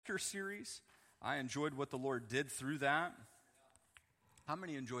Esther series. I enjoyed what the Lord did through that. How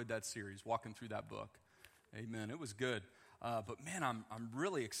many enjoyed that series, walking through that book? Amen. It was good. But man, I'm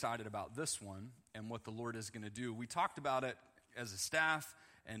really excited about this one and what the Lord is going to do. We talked about it as a staff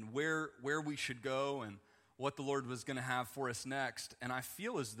and where we should go and what the Lord was going to have for us next. And I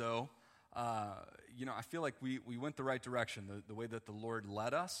feel as though, I feel like we went the right direction, the way that the Lord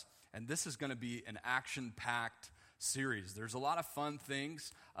led us. And this is going to be an action-packed series. There's a lot of fun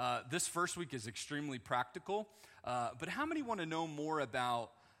things. This first week is extremely practical. But how many want to know more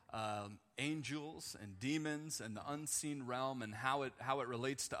about angels and demons and the unseen realm and how it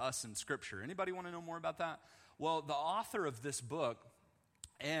relates to us in Scripture? Anybody want to know more about that? Well, the author of this book,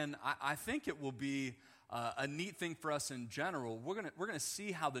 and I think it will be a neat thing for us in general. We're gonna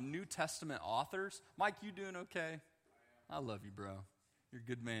see how the New Testament authors. Mike, you doing okay? I love you, bro. You're a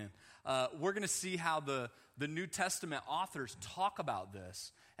good man. We're going to see how the New Testament authors talk about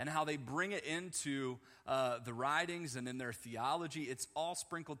this and how they bring it into the writings and in their theology. It's all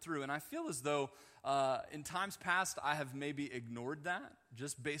sprinkled through. And I feel as though in times past I have maybe ignored that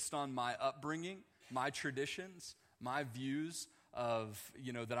just based on my upbringing, my traditions, my views of,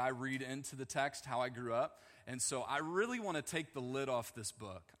 that I read into the text, how I grew up. And so I really want to take the lid off this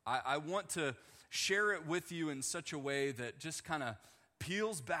book. I want to share it with you in such a way that just kind of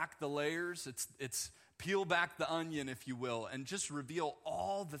peels back the layers. It's peel back the onion, if you will, and just reveal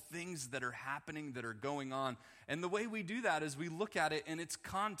all the things that are happening, that are going on. And the way we do that is we look at it in its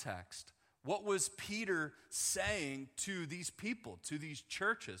context. What was Peter saying to these people, to these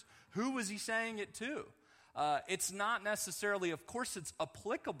churches? Who was he saying it to? It's not necessarily, of course, it's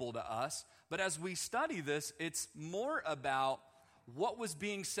applicable to us, but as we study this, it's more about what was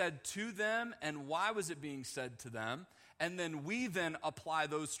being said to them and why was it being said to them. And then we then apply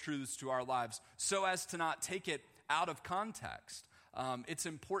those truths to our lives so as to not take it out of context. It's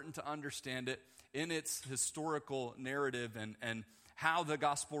important to understand it in its historical narrative and how the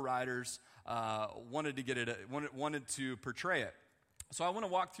gospel writers wanted to portray it. So I want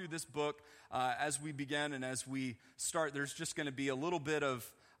to walk through this book as we begin and as we start. There's just going to be a little bit of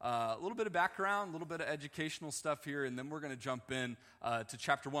background, a little bit of educational stuff here, and then we're going to jump in to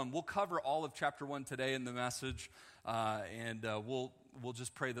chapter 1. We'll cover all of chapter 1 today in the message, and we'll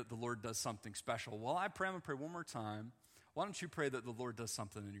just pray that the Lord does something special. While I pray, I'm going to pray one more time. Why don't you pray that the Lord does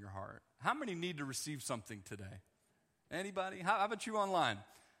something in your heart? How many need to receive something today? Anybody? How about you online?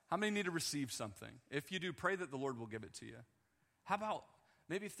 How many need to receive something? If you do, pray that the Lord will give it to you. How about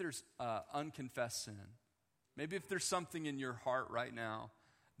maybe if there's unconfessed sin? Maybe if there's something in your heart right now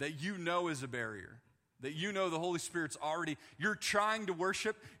that you know is a barrier, that you know the Holy Spirit's already, you're trying to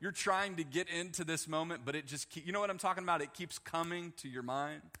worship, you're trying to get into this moment, but it just you know what I'm talking about? It keeps coming to your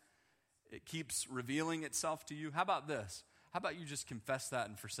mind. It keeps revealing itself to you. How about this? How about you just confess that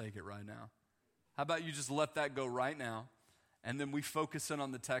and forsake it right now? How about you just let that go right now, and then we focus in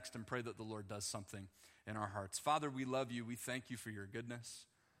on the text and pray that the Lord does something in our hearts. Father, we love you. We thank you for your goodness.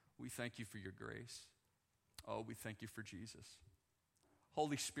 We thank you for your grace. Oh, we thank you for Jesus.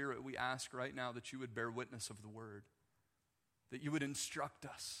 Holy Spirit, we ask right now that you would bear witness of the word, that you would instruct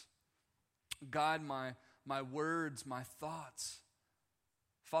us. God, my words, my thoughts.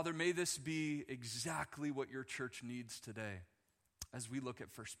 Father, may this be exactly what your church needs today as we look at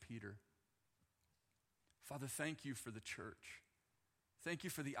 1 Peter. Father, thank you for the church. Thank you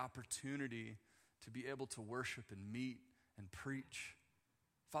for the opportunity to be able to worship and meet and preach.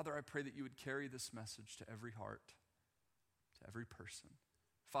 Father, I pray that you would carry this message to every heart, to every person.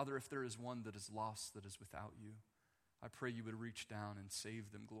 Father, if there is one that is lost, that is without you, I pray you would reach down and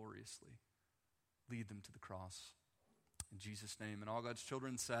save them gloriously. Lead them to the cross. In Jesus' name. And all God's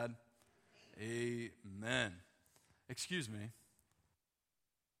children said, amen. Excuse me.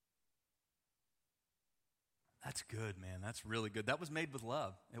 That's good, man. That's really good. That was made with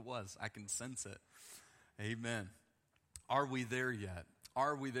love. It was. I can sense it. Amen. Are we there yet?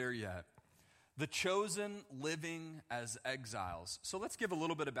 Are we there yet? The chosen living as exiles. So let's give a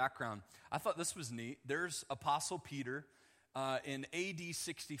little bit of background. I thought this was neat. There's Apostle Peter in AD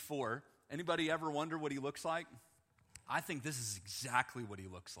 64. Anybody ever wonder what he looks like? I think this is exactly what he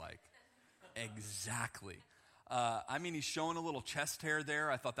looks like. Exactly. He's showing a little chest hair there.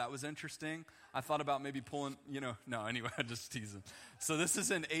 I thought that was interesting. I thought about maybe pulling, anyway, I'm just teasing. So this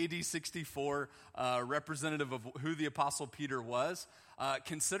is an AD 64 representative of who the Apostle Peter was.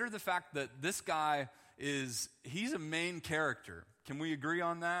 Consider the fact that this guy he's a main character. Can we agree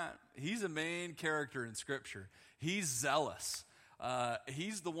on that? He's a main character in Scripture. He's zealous.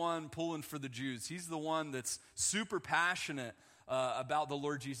 He's the one pulling for the Jews. He's the one that's super passionate about the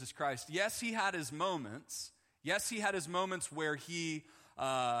Lord Jesus Christ. Yes, he had his moments. Yes, he had his moments where he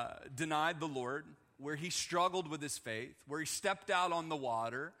denied the Lord, where he struggled with his faith, where he stepped out on the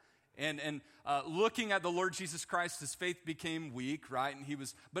water, and looking at the Lord Jesus Christ, his faith became weak, right? And he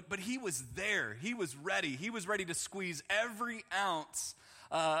was, but he was there. He was ready. He was ready to squeeze every ounce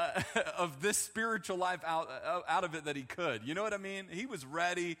of this spiritual life out of it that he could. You know what I mean? He was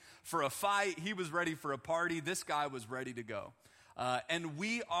ready for a fight. He was ready for a party. This guy was ready to go. And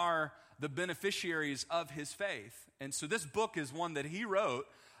we are the beneficiaries of his faith. And so this book is one that he wrote.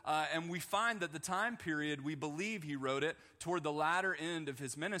 And we find that the time period, we believe he wrote it toward the latter end of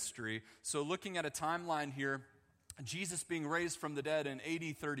his ministry. So looking at a timeline here, Jesus being raised from the dead in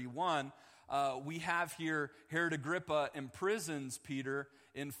AD 31, we have here Herod Agrippa imprisons Peter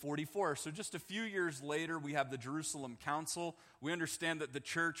in 44. So just a few years later, we have the Jerusalem Council. We understand that the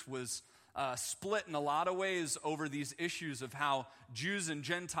church was split in a lot of ways over these issues of how Jews and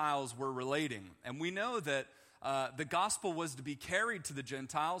Gentiles were relating. And we know that the gospel was to be carried to the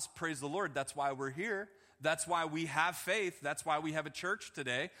Gentiles. Praise the Lord. That's why we're here. That's why we have faith. That's why we have a church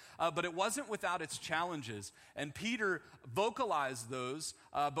today. But it wasn't without its challenges. And Peter vocalized those.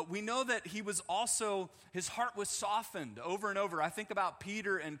 But we know that he was also, his heart was softened over and over. I think about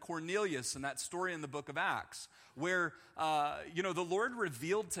Peter and Cornelius and that story in the book of Acts, where, the Lord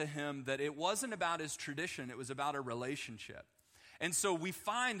revealed to him that it wasn't about his tradition. It was about a relationship. And so we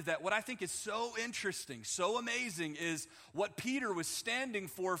find that what I think is so interesting, so amazing, is what Peter was standing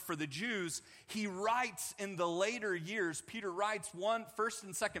for the Jews. He writes in the later years, Peter writes 1st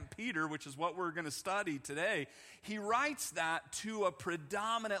and 2nd Peter, which is what we're going to study today. He writes that to a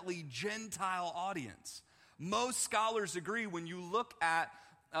predominantly Gentile audience. Most scholars agree when you look at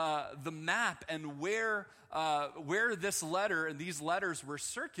the map and where this letter and these letters were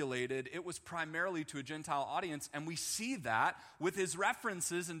circulated, it was primarily to a Gentile audience, and we see that with his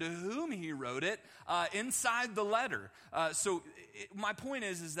references and to whom he wrote it inside the letter. My point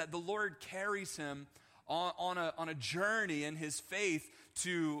is that the Lord carries him on a journey in his faith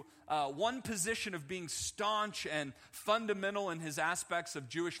to one position of being staunch and fundamental in his aspects of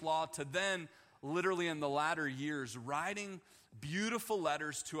Jewish law, to then literally in the latter years writing beautiful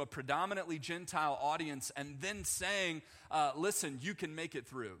letters to a predominantly Gentile audience, and then saying, listen, you can make it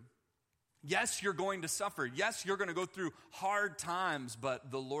through. Yes, you're going to suffer. Yes, you're going to go through hard times,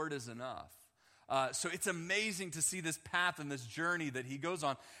 but the Lord is enough. So it's amazing to see this path and this journey that he goes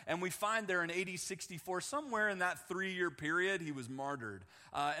on. And we find there in AD 64, somewhere in that 3-year period, he was martyred.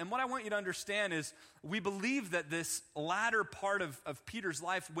 And what I want you to understand is we believe that this latter part of Peter's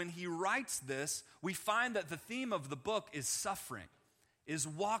life, when he writes this, we find that the theme of the book is suffering, is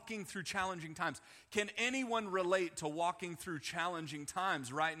walking through challenging times. Can anyone relate to walking through challenging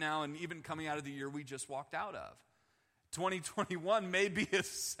times right now and even coming out of the year we just walked out of? 2021 may be the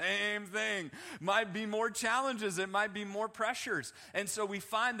same thing. Might be more challenges. It might be more pressures. And so we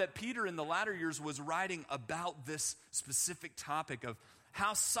find that Peter in the latter years was writing about this specific topic of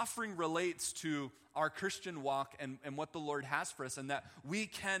how suffering relates to our Christian walk and what the Lord has for us, and that we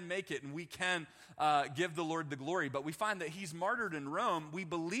can make it and we can give the Lord the glory. But we find that he's martyred in Rome. We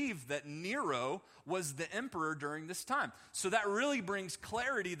believe that Nero was the emperor during this time. So that really brings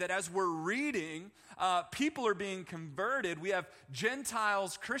clarity that as we're reading, people are being converted. We have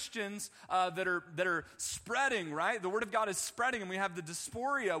Gentiles, Christians that are spreading, right? The word of God is spreading, and we have the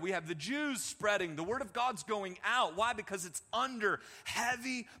diaspora. We have the Jews spreading. The word of God's going out. Why? Because it's under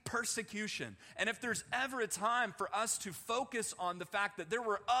heavy persecution. And if there's ever a time for us to focus on the fact that there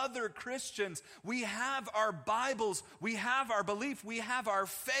were other Christians, we have our Bibles, we have our belief, we have our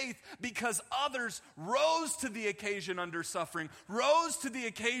faith, because others rose to the occasion under suffering, rose to the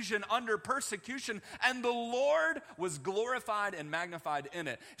occasion under persecution, and the Lord was glorified and magnified in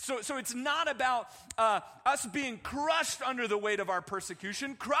it. So it's not about us being crushed under the weight of our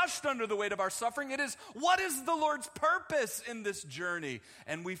persecution, crushed under the weight of our suffering. It is, what is the Lord's purpose in this journey?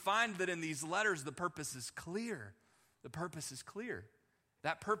 And we find that in these letters, the purpose is clear. The purpose is clear.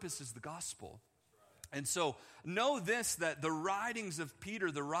 That purpose is the gospel. And so know this, that the writings of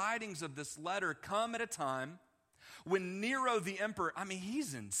Peter, the writings of this letter come at a time when Nero the emperor, how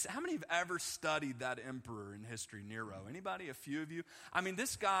many have ever studied that emperor in history, Nero? Anybody? A few of you?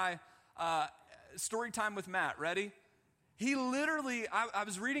 This guy, story time with Matt, ready? He literally, I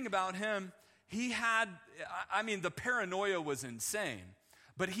was reading about him, he had, the paranoia was insane.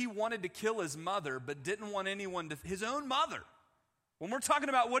 But he wanted to kill his mother, but didn't want anyone to, his own mother. When we're talking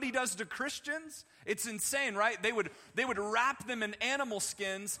about what he does to Christians, it's insane, right? They would wrap them in animal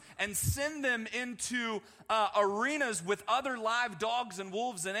skins and send them into arenas with other live dogs and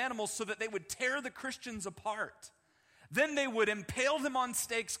wolves and animals so that they would tear the Christians apart. Then they would impale them on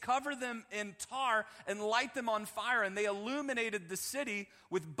stakes, cover them in tar, and light them on fire. And they illuminated the city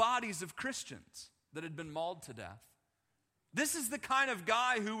with bodies of Christians that had been mauled to death. This is the kind of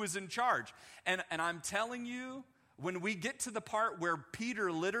guy who was in charge. And I'm telling you, when we get to the part where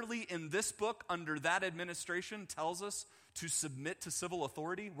Peter literally in this book under that administration tells us to submit to civil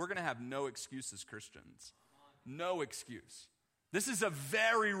authority, we're going to have no excuse as Christians. No excuse. This is a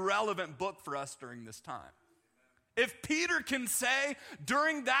very relevant book for us during this time. If Peter can say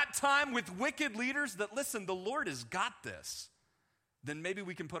during that time with wicked leaders that, listen, the Lord has got this, then maybe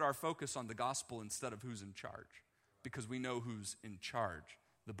we can put our focus on the gospel instead of who's in charge, because we know who's in charge.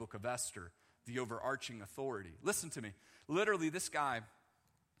 The book of Esther, the overarching authority. Listen to me. Literally, this guy,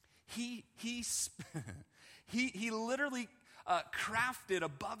 he literally crafted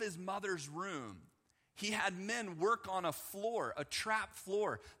above his mother's room. He had men work on a floor, a trap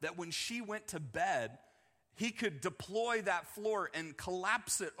floor, that when she went to bed, he could deploy that floor and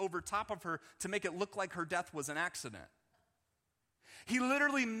collapse it over top of her to make it look like her death was an accident. He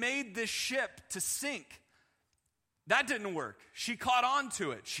literally made this ship to sink. That didn't work. She caught on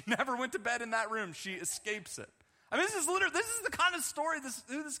to it. She never went to bed in that room. She escapes it. I mean, this is the kind of story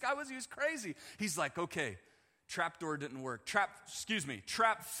who this guy was. He was crazy. He's like, okay, trap door didn't work. Trap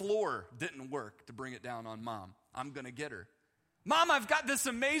floor didn't work to bring it down on mom. I'm going to get her. Mom, I've got this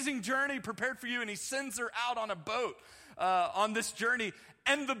amazing journey prepared for you. And he sends her out on a boat on this journey.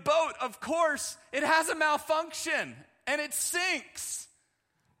 And the boat, of course, it has a malfunction and it sinks.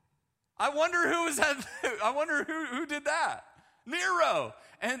 I wonder who did that. Nero.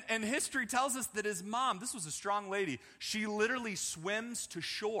 And history tells us that his mom, this was a strong lady, she literally swims to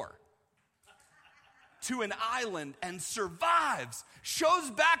shore, to an island, and survives.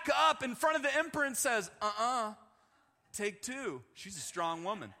 Shows back up in front of the emperor and says, take two. She's a strong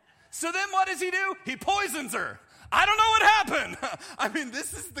woman. So then what does he do? He poisons her. I don't know what happened. I mean,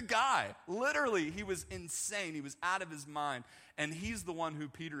 this is the guy. Literally, he was insane. He was out of his mind. And he's the one who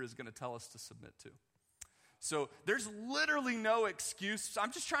Peter is going to tell us to submit to. So there's literally no excuse.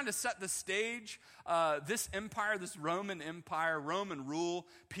 I'm just trying to set the stage. This empire, this Roman Empire, Roman rule,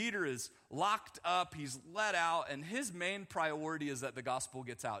 Peter is locked up. He's let out. And his main priority is that the gospel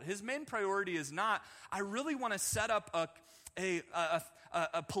gets out. His main priority is not, I really want to set up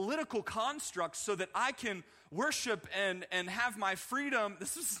a political construct so that I can worship and have my freedom.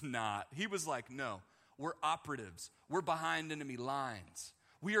 This is not. He was like, no, we're operatives. We're behind enemy lines.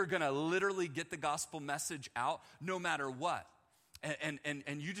 We are going to literally get the gospel message out no matter what. And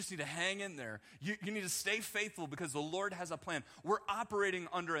you just need to hang in there. You need to stay faithful because the Lord has a plan. We're operating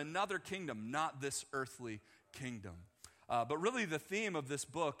under another kingdom, not this earthly kingdom. But really the theme of this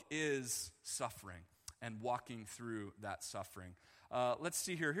book is suffering and walking through that suffering. Let's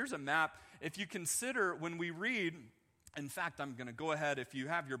see here. Here's a map. If you consider when we read, in fact, I'm going to go ahead, if you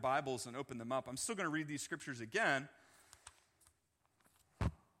have your Bibles and open them up, I'm still going to read these scriptures again.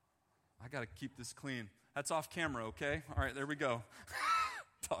 I got to keep this clean. That's off camera, okay? All right, there we go.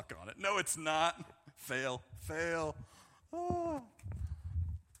 Talk on it. No, it's not. Fail. Oh.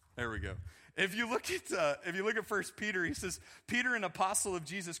 There we go. If you look at 1 Peter, he says, Peter, an apostle of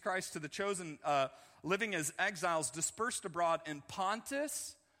Jesus Christ, to the chosen living as exiles dispersed abroad in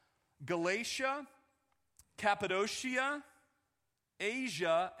Pontus, Galatia, Cappadocia,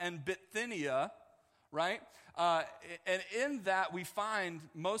 Asia, and Bithynia, right? And in that we find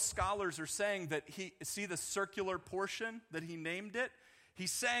most scholars are saying that see the circular portion that he named it?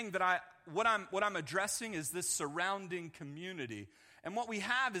 He's saying that what I'm addressing is this surrounding community. And what we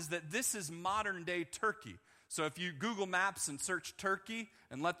have is that this is modern day Turkey. So if you Google Maps and search Turkey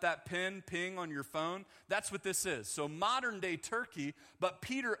and let that ping on your phone, that's what this is. So modern day Turkey, but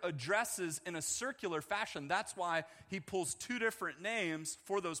Peter addresses in a circular fashion. That's why he pulls two different names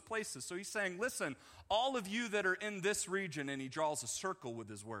for those places. So he's saying, listen, all of you that are in this region, and he draws a circle with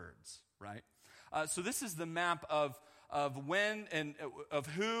his words, right? So this is the map of when and of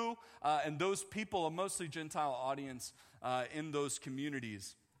who and those people, a mostly Gentile audience in those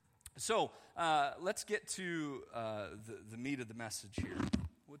communities. So let's get to the meat of the message here.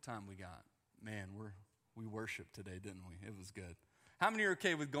 What time we got? Man, we worshiped today, didn't we? It was good. How many are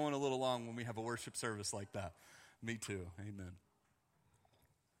okay with going a little long when we have a worship service like that? Me too. Amen.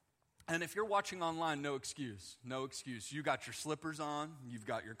 And if you're watching online, no excuse. No excuse. You got your slippers on. You've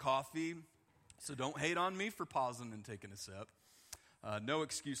got your coffee. So don't hate on me for pausing and taking a sip. No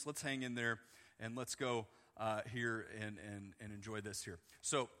excuse. Let's hang in there and let's go here and enjoy this here.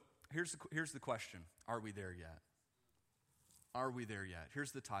 So here's the question. Are we there yet? Are we there yet?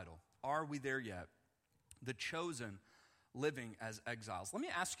 Here's the title. Are we there yet? The chosen living as exiles. Let me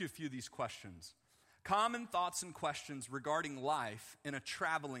ask you a few of these questions. Common thoughts and questions regarding life in a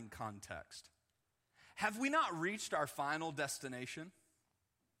traveling context. Have we not reached our final destination?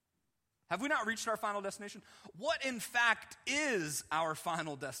 Have we not reached our final destination? What, in fact, is our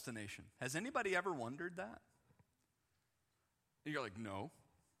final destination? Has anybody ever wondered that? You're like, no,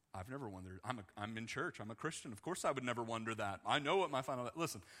 I've never wondered. I'm in church. I'm a Christian. Of course I would never wonder that. I know what my final...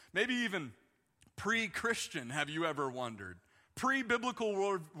 Listen, maybe even pre-Christian, have you ever wondered? Pre-biblical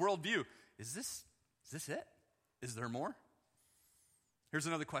worldview. Is this it? Is there more? Here's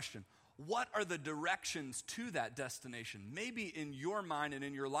another question. What are the directions to that destination? Maybe in your mind and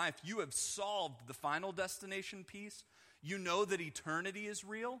in your life, you have solved the final destination piece. You know that eternity is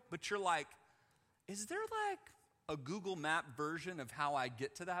real, but you're like, is there like a Google Map version of how I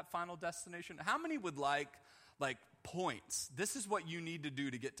get to that final destination? How many would like points? This is what you need to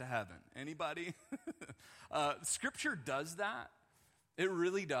do to get to heaven. Anybody? Scripture does that. It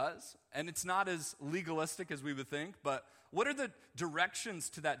really does. And it's not as legalistic as we would think, but what are the directions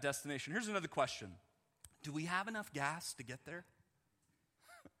to that destination? Here's another question. Do we have enough gas to get there?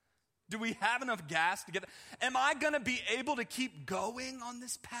 Do we have enough gas to get there? Am I going to be able to keep going on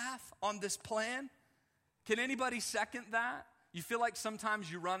this path, on this plan? Can anybody second that? You feel like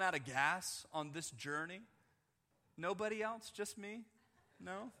sometimes you run out of gas on this journey? Nobody else? Just me?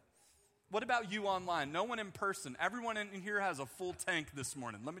 No? What about you online? No one in person. Everyone in here has a full tank this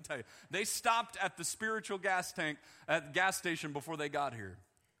morning. Let me tell you. They stopped at the spiritual gas tank at the gas station before they got here.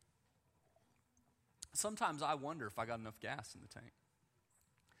 Sometimes I wonder if I got enough gas in the tank.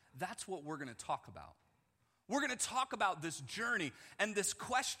 That's what we're going to talk about. We're going to talk about this journey and this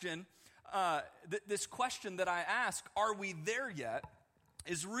question that I ask, are we there yet,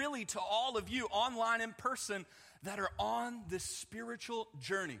 is really to all of you online in person that are on this spiritual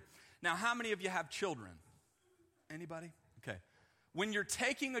journey. Now, how many of you have children? Anybody? Okay. When you're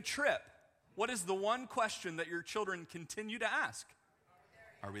taking a trip, what is the one question that your children continue to ask?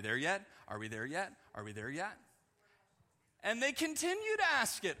 Are we there yet? Are we there yet? Are we there yet? And they continue to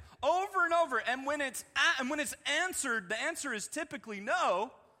ask it over and over. And when it's answered, the answer is typically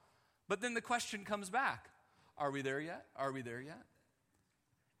no. But then the question comes back. Are we there yet? Are we there yet?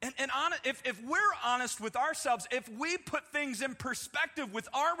 And if we're honest with ourselves, if we put things in perspective with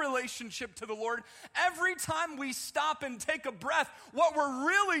our relationship to the Lord, every time we stop and take a breath, what we're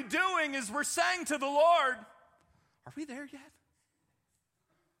really doing is we're saying to the Lord, are we there yet?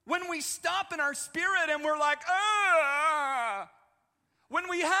 When we stop in our spirit and we're like, when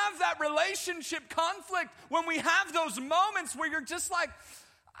we have that relationship conflict, when we have those moments where you're just like,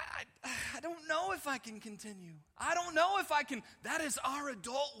 I don't know if I can continue. I don't know if I can. That is our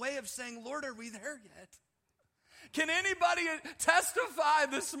adult way of saying, Lord, are we there yet? Can anybody testify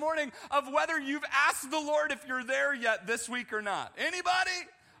this morning of whether you've asked the Lord if you're there yet this week or not? Anybody?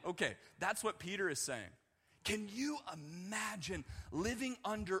 Okay, that's what Peter is saying. Can you imagine living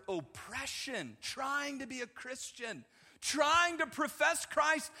under oppression, trying to be a Christian, trying to profess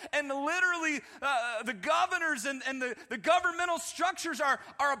Christ, and literally the governors and the governmental structures are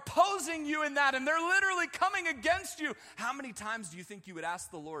opposing you in that, and they're literally coming against you? How many times do you think you would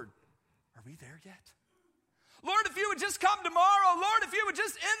ask the Lord, are we there yet? Lord, if you would just come tomorrow. Lord, if you would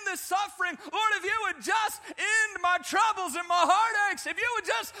just end this suffering. Lord, if you would just end my troubles and my heartaches. If you would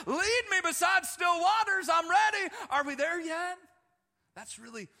just lead me beside still waters, I'm ready. Are we there yet? That's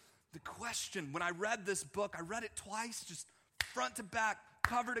really the question. When I read this book, I read it twice, just front to back,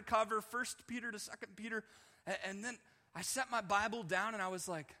 cover to cover, 1 Peter to 2 Peter. And then I set my Bible down and I was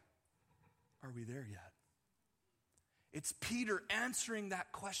like, are we there yet? It's Peter answering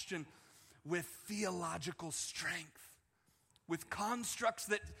that question with theological strength, with constructs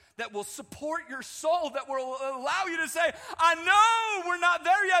that will support your soul, that will allow you to say, I know we're not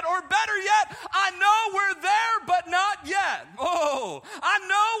there yet, or better yet, I know we're there, but not yet. Oh, I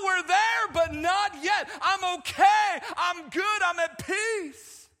know we're there, but not yet. I'm okay. I'm good. I'm at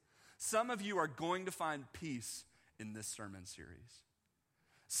peace. Some of you are going to find peace in this sermon series.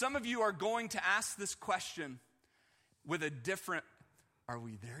 Some of you are going to ask this question with a different, are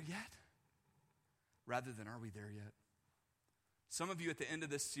we there yet? Rather than, are we there yet? Some of you at the end of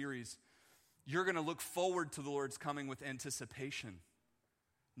this series, you're going to look forward to the Lord's coming with anticipation,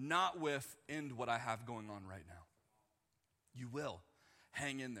 not with, end what I have going on right now. You will.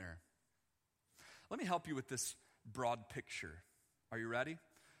 Hang in there. Let me help you with this broad picture. Are you ready?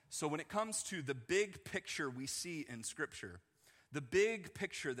 So when it comes to the big picture we see in Scripture, the big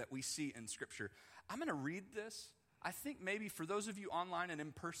picture that we see in Scripture, I'm going to read this. I think maybe for those of you online and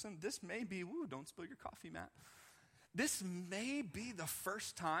in person, this may be, don't spill your coffee, Matt. This may be the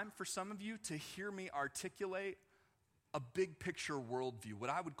first time for some of you to hear me articulate a big picture worldview,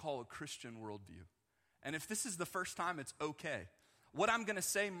 what I would call a Christian worldview. And if this is the first time, it's okay. What I'm going to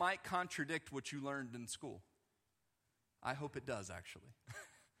say might contradict what you learned in school. I hope it does, actually.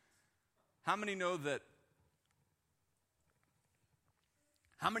 How many know that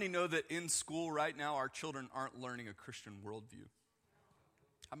in school right now our children aren't learning a Christian worldview?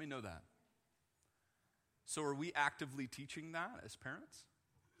 How many know that? So are we actively teaching that as parents?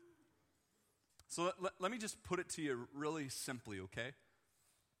 So let me just put it to you really simply, okay?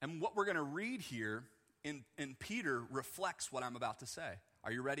 And what we're going to read here in Peter reflects what I'm about to say.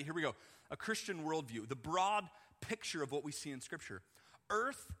 Are you ready? Here we go. A Christian worldview, the broad picture of what we see in Scripture.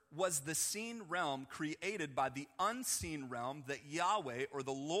 Earth was the seen realm created by the unseen realm that Yahweh, or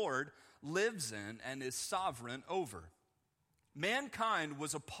the Lord, lives in and is sovereign over. Mankind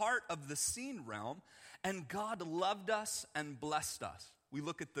was a part of the seen realm, and God loved us and blessed us. We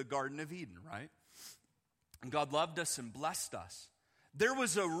look at the Garden of Eden, right? And God loved us and blessed us. There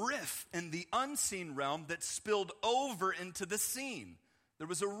was a rift in the unseen realm that spilled over into the seen. There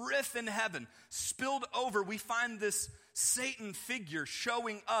was a rift in heaven, spilled over. We find this Satan figure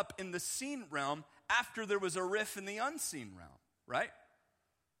showing up in the seen realm after there was a rift in the unseen realm, right?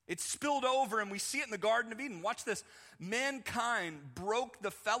 It spilled over, and we see it in the Garden of Eden. Watch this. Mankind broke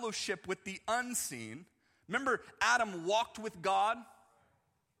the fellowship with the unseen. Remember, Adam walked with God?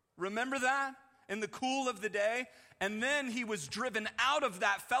 Remember that? In the cool of the day? And then he was driven out of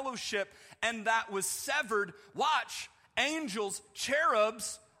that fellowship, and that was severed. Watch. Angels,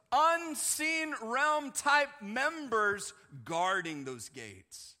 cherubs, unseen realm type members guarding those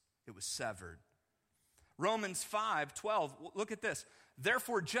gates. It was severed. Romans 5:12, look at this.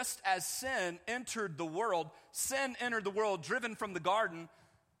 Therefore, just as sin entered the world driven from the garden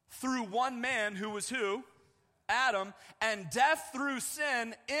through one man who was who? Adam, and death through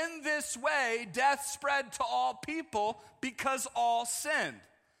sin. In this way, death spread to all people because all sinned.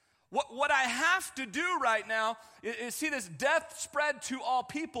 What I have to do right now is see this: death spread to all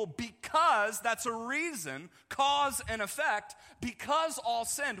people because that's a reason, cause and effect, because all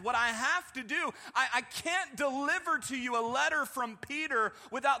sinned. What I have to do, I can't deliver to you a letter from Peter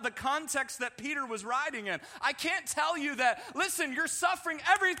without the context that Peter was writing in. I can't tell you that, listen, you're suffering,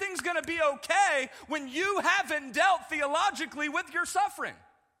 everything's going to be okay, when you haven't dealt theologically with your suffering.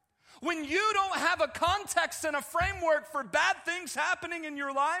 When you don't have a context and a framework for bad things happening in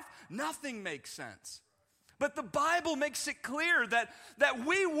your life, nothing makes sense. But the Bible makes it clear that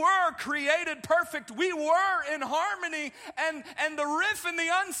we were created perfect. We were in harmony, and the rift in the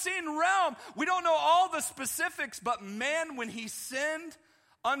unseen realm, we don't know all the specifics, but man, when he sinned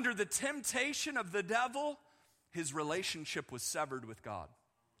under the temptation of the devil, his relationship was severed with God.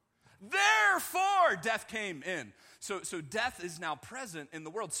 Therefore, death came in. So death is now present in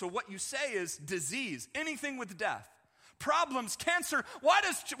the world. So what you say is disease, anything with death. Problems, cancer. Why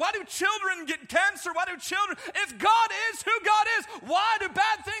do children get cancer? Why do children? If God is who God is, why do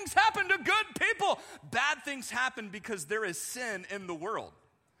bad things happen to good people? Bad things happen because there is sin in the world.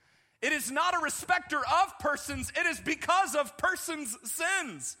 It is not a respecter of persons. It is because of persons'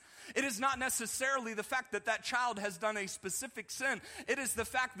 sins. It is not necessarily the fact that that child has done a specific sin. It is the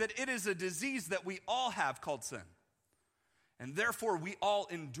fact that it is a disease that we all have called sin. And therefore, we all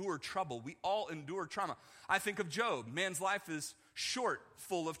endure trouble. We all endure trauma. I think of Job. Man's life is short,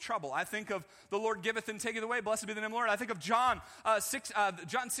 full of trouble. I think of the Lord giveth and taketh away. Blessed be the name of the Lord. I think of John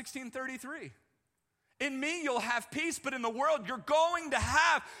 16:33. In me you'll have peace, but in the world you're going to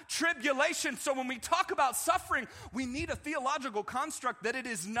have tribulation. So when we talk about suffering, we need a theological construct that it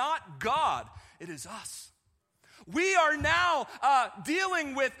is not God, it is us. We are now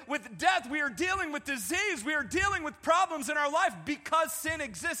dealing with death. We are dealing with disease. We are dealing with problems in our life because sin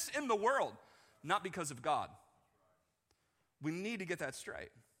exists in the world, not because of God. We need to get that straight.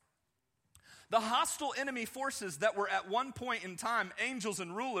 The hostile enemy forces that were at one point in time angels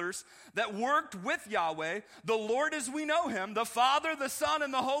and rulers that worked with Yahweh, the Lord as we know him, the Father, the Son,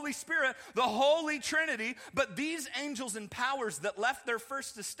 and the Holy Spirit, the Holy Trinity. But these angels and powers that left their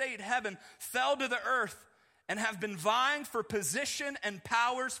first estate, heaven, fell to the earth and have been vying for position and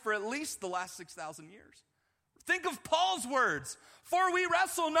powers for at least the last 6,000 years. Think of Paul's words. For we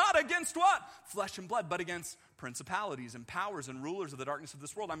wrestle not against what? Flesh and blood, but against principalities and powers and rulers of the darkness of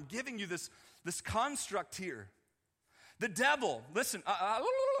this world. I'm giving you this construct here. The devil, listen,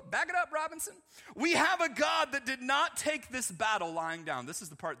 back it up, Robinson. We have a God that did not take this battle lying down. This is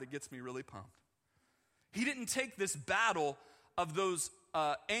the part that gets me really pumped. He didn't take this battle of those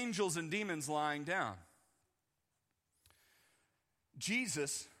angels and demons lying down.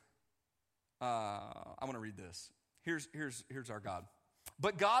 Jesus, I want to read this. Here's our God.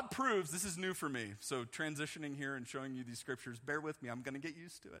 But God proves, this is new for me, so transitioning here and showing you these scriptures, bear with me, I'm going to get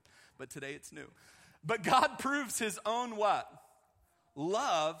used to it. But today it's new. But God proves his own what?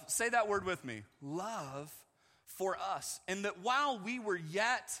 Love, say that word with me, love for us. And that while we were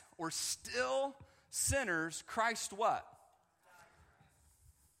yet or still sinners, Christ what?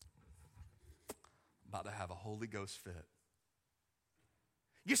 About to have a Holy Ghost fit.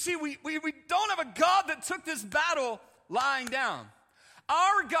 You see, we don't have a God that took this battle lying down.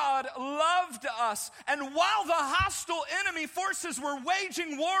 Our God loved us, and while the hostile enemy forces were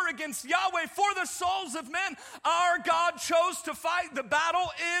waging war against Yahweh for the souls of men, our God chose to fight the battle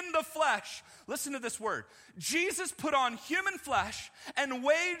in the flesh. Listen to this word. Jesus put on human flesh and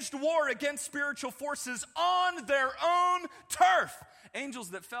waged war against spiritual forces on their own turf.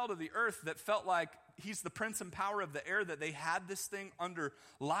 Angels that fell to the earth that felt like he's the prince and power of the air, that they had this thing under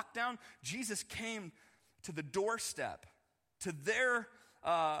lockdown. Jesus came to the doorstep, to their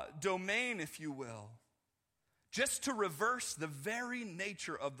domain, if you will, just to reverse the very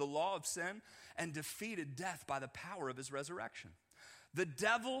nature of the law of sin and defeated death by the power of his resurrection. The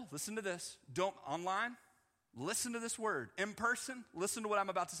devil, listen to this, don't online, listen to this word. In person, listen to what I'm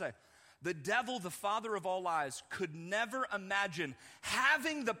about to say. The devil, the father of all lies, could never imagine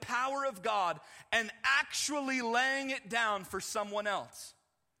having the power of God and actually laying it down for someone else.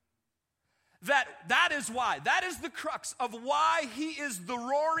 That is why. That is the crux of why he is the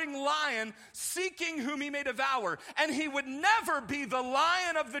roaring lion seeking whom he may devour. And he would never be the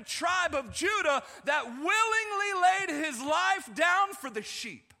lion of the tribe of Judah that willingly laid his life down for the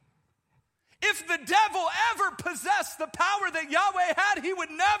sheep. If the devil ever possessed the power that Yahweh had, he would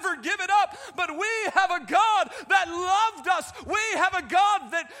never give it up. But we have a God that loved us. We have a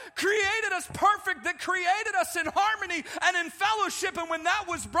God that created us perfect, that created us in harmony and in fellowship. And when that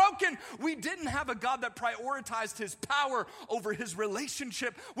was broken, we didn't have a God that prioritized his power over his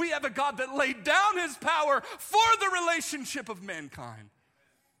relationship. We have a God that laid down his power for the relationship of mankind.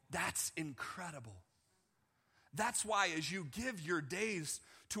 That's incredible. That's why as you give your days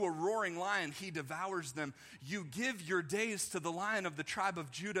to a roaring lion, he devours them. You give your days to the Lion of the tribe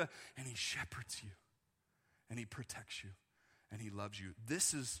of Judah, and he shepherds you, and he protects you, and he loves you.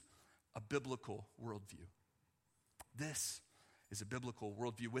 This is a biblical worldview. This is a biblical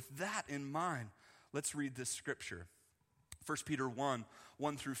worldview. With that in mind, let's read this scripture. 1 Peter 1,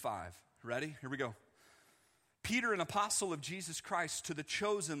 1 through 5. Ready? Here we go. Peter, an apostle of Jesus Christ, to the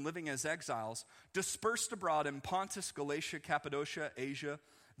chosen living as exiles, dispersed abroad in Pontus, Galatia, Cappadocia, Asia,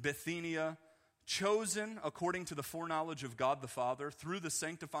 Bithynia, chosen according to the foreknowledge of God the Father, through the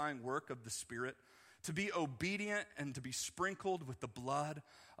sanctifying work of the Spirit, to be obedient and to be sprinkled with the blood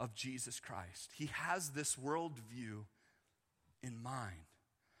of Jesus Christ. He has this worldview in mind.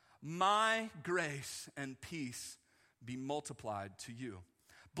 My grace and peace be multiplied to you.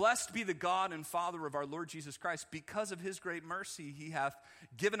 Blessed be the God and Father of our Lord Jesus Christ. Because of his great mercy, he hath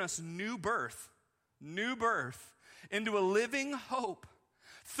given us new birth into a living hope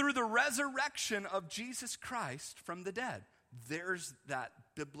through the resurrection of Jesus Christ from the dead. There's that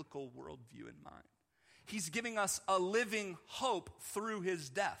biblical worldview in mind. He's giving us a living hope through his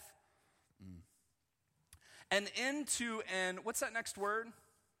death. And what's that next word?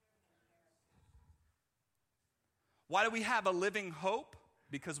 Why do we have a living hope?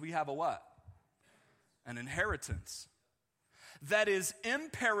 Because we have a what? An inheritance that is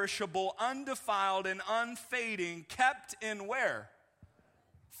imperishable, undefiled, and unfading, kept in where?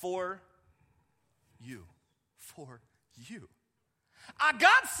 For you. For you. I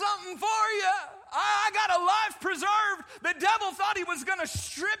got something for you. I got a life preserved. The devil thought he was going to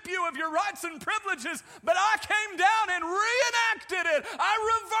strip you of your rights and privileges, but I came down and reenacted it.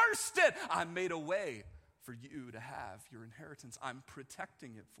 I reversed it. I made a way for you to have your inheritance. I'm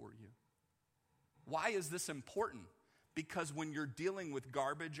protecting it for you. Why is this important? Because when you're dealing with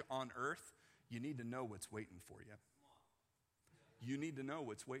garbage on earth, you need to know what's waiting for you. You need to know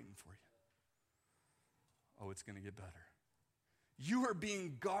what's waiting for you. Oh, it's going to get better. You are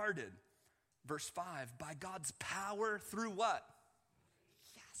being guarded, verse 5, by God's power through what?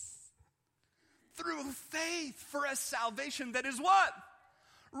 Yes. Through faith for a salvation that is what?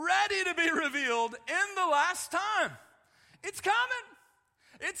 Ready to be revealed in the last time. It's coming.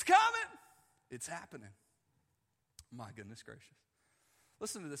 It's coming. It's happening. My goodness gracious.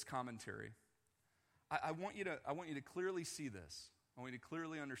 Listen to this commentary. I want you to clearly see this. I want you to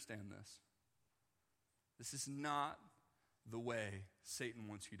clearly understand this. This is not the way Satan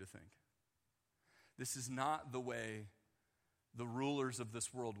wants you to think. This is not the way the rulers of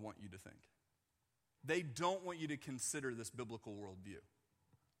this world want you to think. They don't want you to consider this biblical worldview.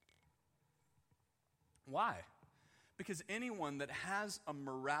 Why? Because anyone that has a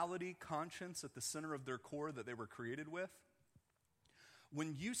morality conscience at the center of their core that they were created with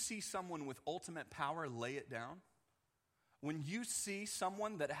When you see someone with ultimate power lay it down, when you see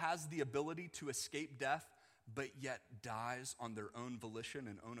someone that has the ability to escape death, but yet dies on their own volition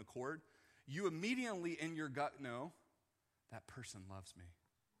and own accord, you immediately in your gut know, that person loves me.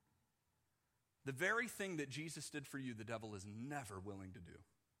 The very thing that Jesus did for you, the devil is never willing to do.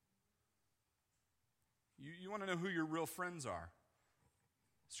 You want to know who your real friends are?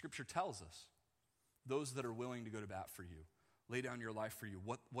 Scripture tells us. Those that are willing to go to bat for you, lay down your life for you,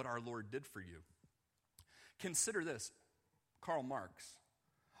 what our Lord did for you. Consider this, Karl Marx.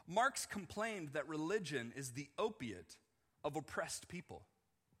 Marx complained that religion is the opiate of oppressed people.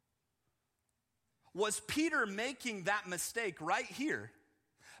 Was Peter making that mistake right here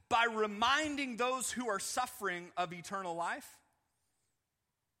by reminding those who are suffering of eternal life?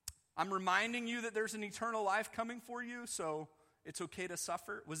 I'm reminding you that there's an eternal life coming for you, so it's okay to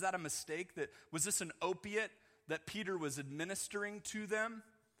suffer. Was that a mistake? Was this an opiate that Peter was administering to them?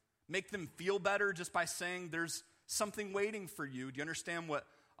 Make them feel better just by saying there's something waiting for you? Do you understand what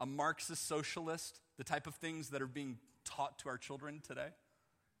a Marxist socialist, the type of things that are being taught to our children today?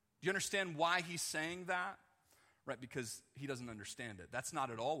 Do you understand why he's saying that? Right, because he doesn't understand it. That's not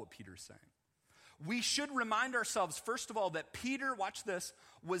at all what Peter's saying. We should remind ourselves, first of all, that Peter, watch this,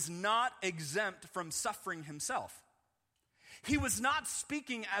 was not exempt from suffering himself. He was not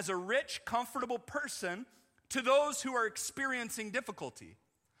speaking as a rich, comfortable person to those who are experiencing difficulty.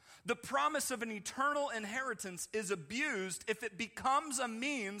 The promise of an eternal inheritance is abused if it becomes a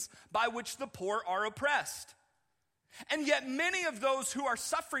means by which the poor are oppressed. And yet many of those who are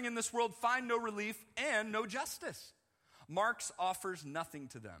suffering in this world find no relief and no justice. Marx offers nothing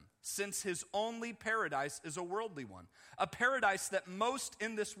to them, since his only paradise is a worldly one, a paradise that most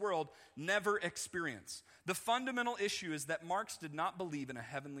in this world never experience. The fundamental issue is that Marx did not believe in a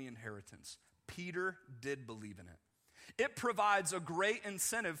heavenly inheritance. Peter did believe in it. It provides a great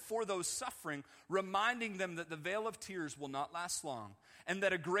incentive for those suffering, reminding them that the veil of tears will not last long, and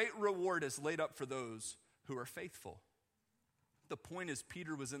that a great reward is laid up for those who are faithful. The point is,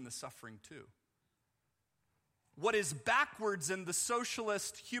 Peter was in the suffering too. What is backwards in the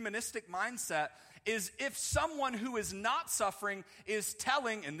socialist humanistic mindset is if someone who is not suffering is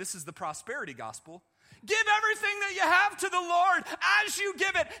telling, and this is the prosperity gospel, give everything that you have to the Lord. As you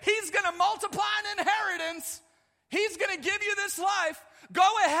give it, He's going to multiply an inheritance. He's going to give you this life. Go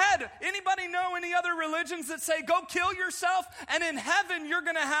ahead. Anybody know any other religions that say, go kill yourself, and in heaven you're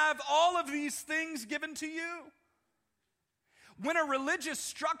going to have all of these things given to you? When a religious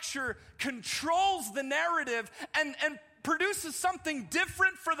structure controls the narrative and produces something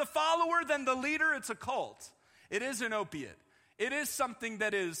different for the follower than the leader, it's a cult. It is an opiate. It is something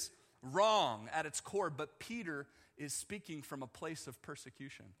that is wrong at its core, but Peter is speaking from a place of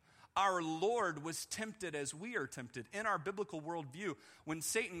persecution. Our Lord was tempted as we are tempted. In our biblical worldview, when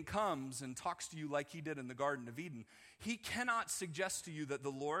Satan comes and talks to you like he did in the Garden of Eden, he cannot suggest to you that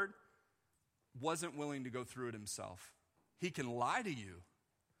the Lord wasn't willing to go through it himself. He can lie to you.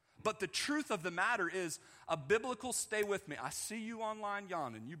 But the truth of the matter is, a biblical, stay with me. I see you online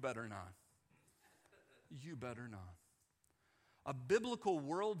yawning. You better not. You better not. A biblical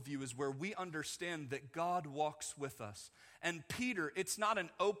worldview is where we understand that God walks with us. And Peter, it's not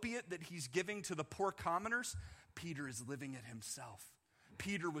an opiate that he's giving to the poor commoners. Peter is living it himself.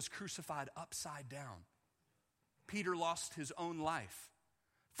 Peter was crucified upside down. Peter lost his own life.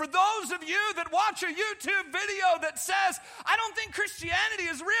 For those of you that watch a YouTube video that says, I don't think Christianity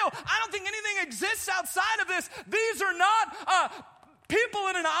is real, I don't think anything exists outside of this, these are not people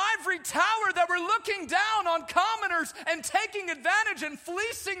in an ivory tower that were looking down on commoners and taking advantage and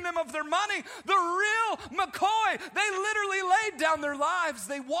fleecing them of their money. The real McCoy, they literally laid down their lives.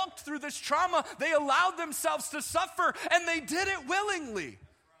 They walked through this trauma. They allowed themselves to suffer, and they did it willingly.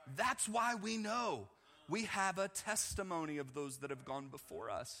 That's why we know. We have a testimony of those that have gone before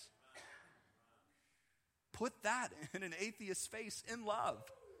us. Put that in an atheist's face in love.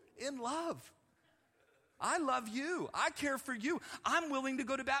 In love. I love you. I care for you. I'm willing to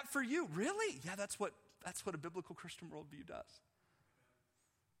go to bat for you. Really? Yeah, that's what a biblical Christian worldview does.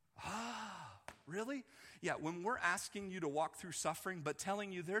 Really? Yeah, when we're asking you to walk through suffering but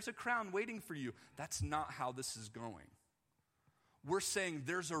telling you there's a crown waiting for you, that's not how this is going. We're saying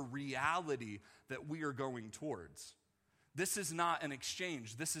there's a reality that we are going towards. This is not an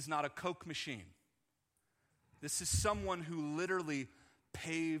exchange. This is not a Coke machine. This is someone who literally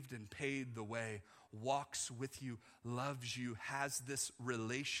paved and paid the way, walks with you, loves you, has this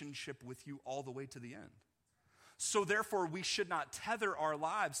relationship with you all the way to the end. So therefore, we should not tether our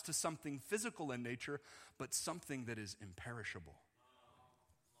lives to something physical in nature, but something that is imperishable.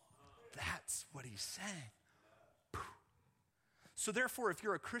 That's what he's saying. So therefore, if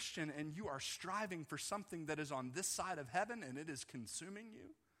you're a Christian and you are striving for something that is on this side of heaven and it is consuming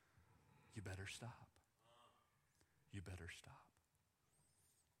you, you better stop. You better stop.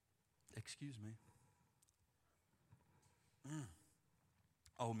 Excuse me.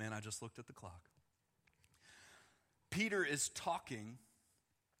 Oh man, I just looked at the clock. Peter is talking.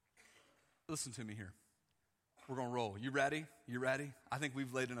 Listen to me here. We're going to roll. You ready? You ready? I think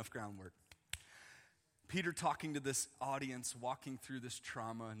we've laid enough groundwork. Peter talking to this audience, walking through this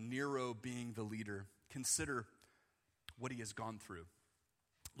trauma, Nero being the leader. Consider what he has gone through.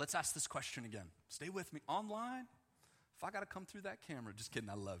 Let's ask this question again. Stay with me. Online, if I got to come through that camera, just kidding,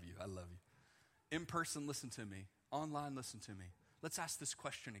 I love you. I love you. In person, listen to me. Online, listen to me. Let's ask this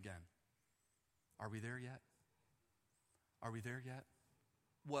question again. Are we there yet? Are we there yet?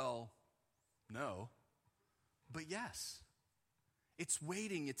 Well, no. But yes. It's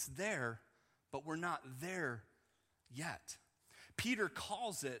waiting, it's there, but we're not there yet. Peter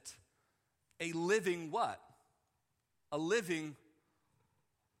calls it a living what? A living.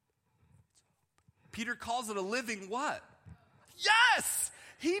 Peter calls it a living what? Yes,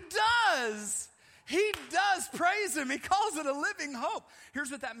 he does. He does. Praise him. He calls it a living hope. Here's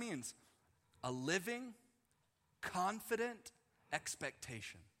what that means. A living, confident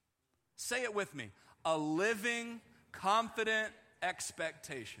expectation. Say it with me. A living, confident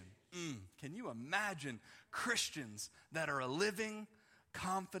expectation. Can you imagine Christians that are a living,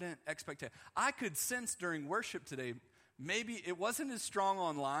 confident expectation? I could sense during worship today, maybe it wasn't as strong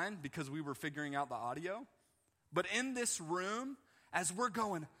online because we were figuring out the audio, but in this room, as we're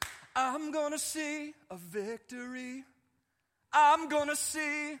going, I'm going to see a victory. I'm going to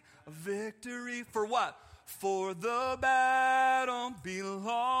see a victory. For what? For the battle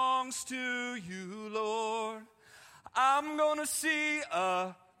belongs to you, Lord. I'm going to see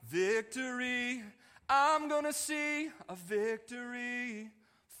a victory. I'm going to see a victory.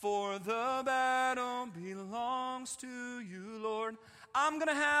 For the battle belongs to you, Lord. I'm going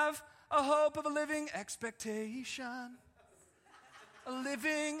to have a hope of a living expectation. A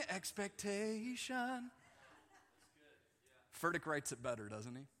living expectation. Furtick writes it better,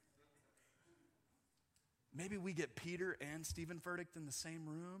 doesn't he? Maybe we get Peter and Stephen Furtick in the same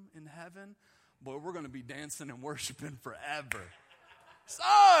room in heaven. Boy, we're going to be dancing and worshiping forever.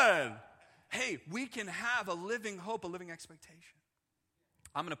 Son! Hey, we can have a living hope, a living expectation.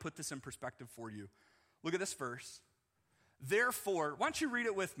 I'm going to put this in perspective for you. Look at this verse. Therefore, why don't you read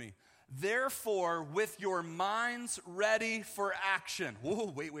it with me? Therefore, with your minds ready for action.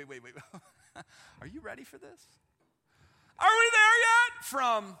 Whoa, wait. Are you ready for this? Are we there yet?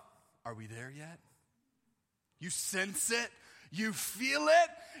 From, are we there yet? You sense it? You feel it?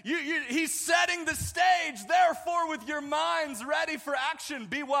 He's setting the stage. Therefore, with your minds ready for action,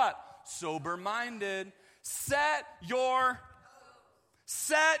 be what? Sober-minded. Set your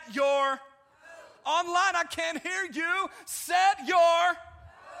online, I can't hear you. Set your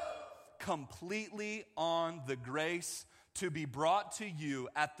completely on the grace to be brought to you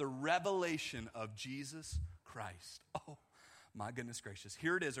at the revelation of Jesus Christ. Oh, my goodness gracious.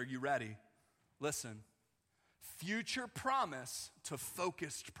 Here it is. Are you ready? Listen. Future promise to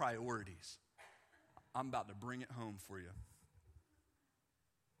focused priorities. I'm about to bring it home for you.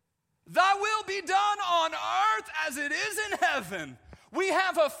 Thy will be done on earth as it is in heaven. We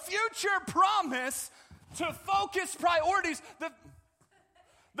have a future promise to focus priorities.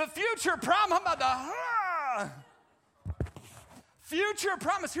 The future promise, I'm about to, future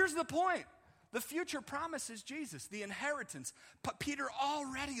promise, here's the point. The future promise is Jesus, the inheritance. But Peter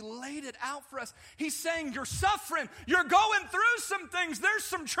already laid it out for us. He's saying you're suffering, you're going through some things, there's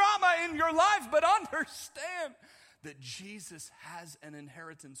some trauma in your life, but understand that Jesus has an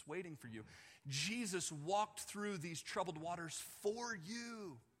inheritance waiting for you. Jesus walked through these troubled waters for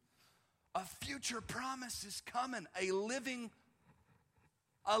you. A future promise is coming, a living,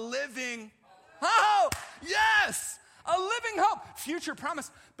 oh, yes, a living hope, future promise.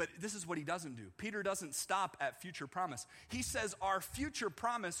 But this is what he doesn't do. Peter doesn't stop at future promise. He says our future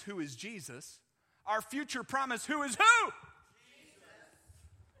promise, who is Jesus, our future promise, who is who? Jesus.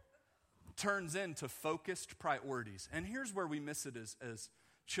 Turns into focused priorities. And here's where we miss it as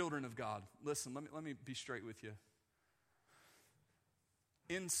children of God. Listen, let me be straight with you.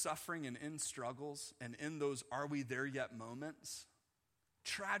 In suffering and in struggles and in those are we there yet moments,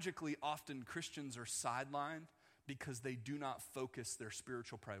 tragically often Christians are sidelined because they do not focus their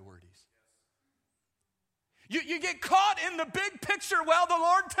spiritual priorities. You get caught in the big picture. Well, the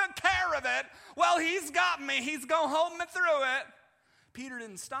Lord took care of it. Well, he's got me. He's going to hold me through it. Peter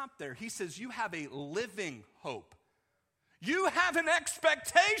didn't stop there. He says you have a living hope. You have an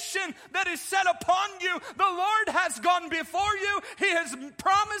expectation that is set upon you. The Lord has gone before you. He has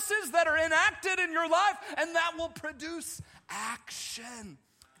promises that are enacted in your life, and that will produce action.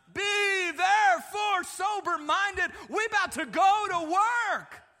 Be therefore sober-minded. We're about to go to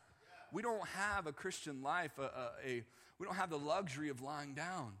work. We don't have a Christian life, we don't have the luxury of lying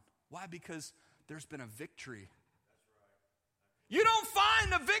down. Why? Because there's been a victory. You don't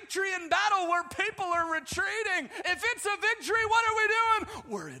find a victory in battle where people are retreating. If it's a victory, what are we doing?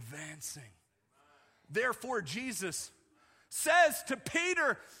 We're advancing. Therefore, Jesus says to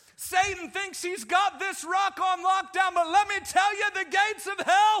Peter, Satan thinks he's got this rock on lockdown, but let me tell you, the gates of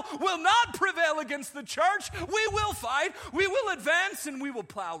hell will not prevail against the church. We will fight, we will advance, and we will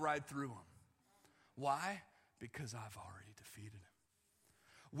plow right through them. Why? Because I've already defeated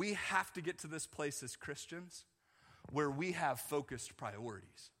him. We have to get to this place as Christians where we have focused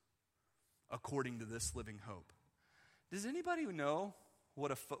priorities according to this living hope. Does anybody know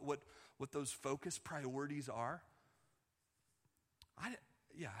what those focused priorities are? I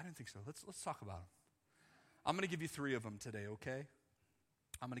didn't think so. Let's talk about them. I'm going to give you 3 of them today, okay?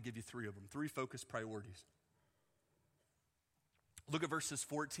 I'm going to give you 3 of them. 3 focused priorities. Look at verses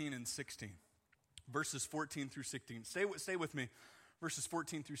 14 and 16. Verses 14 through 16. Stay with me. Verses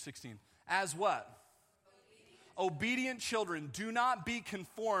 14 through 16. As what? Obedient children, do not be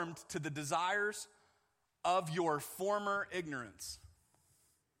conformed to the desires of your former ignorance.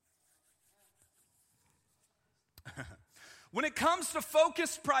 When it comes to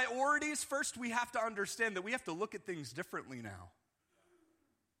focused priorities, first we have to understand that we have to look at things differently now.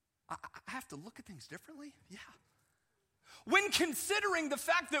 I have to look at things differently? Yeah. When considering the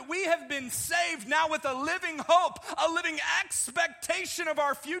fact that we have been saved now with a living hope, a living expectation of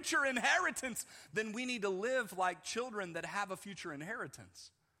our future inheritance, then we need to live like children that have a future inheritance.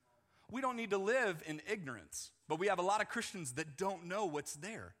 We don't need to live in ignorance, but we have a lot of Christians that don't know what's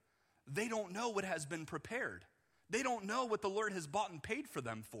there. They don't know what has been prepared. They don't know what the Lord has bought and paid for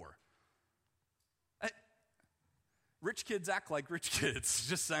them for. Rich kids act like rich kids,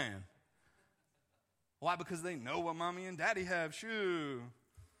 just saying. Why? Because they know what mommy and daddy have. Shoo.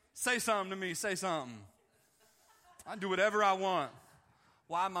 Say something to me. Say something. I do whatever I want.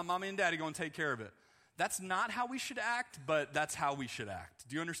 Why? My mommy and daddy going to take care of it. That's not how we should act, but that's how we should act.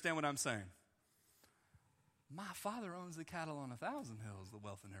 Do you understand what I'm saying? My Father owns the cattle on 1,000 hills, the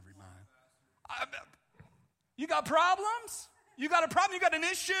wealth in every mine. You got problems? You got a problem? You got an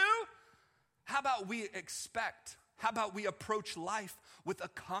issue? How about we expect? How about we approach life with a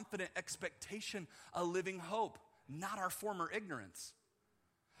confident expectation, a living hope, not our former ignorance?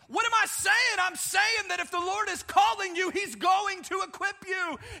 What am I saying? I'm saying that if the Lord is calling you, He's going to equip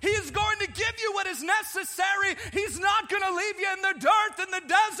you. He is going to give you what is necessary. He's not going to leave you in the dirt, in the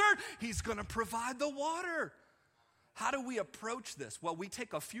desert. He's going to provide the water. How do we approach this? Well, we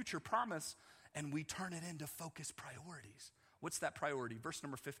take a future promise and we turn it into focused priorities. What's that priority? Verse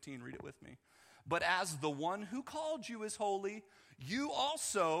number 15, read it with me. But as the one who called you is holy, you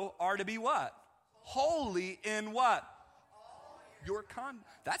also are to be what? Holy in what? Your conduct.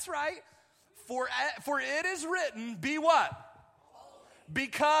 That's right. For it is written, be what?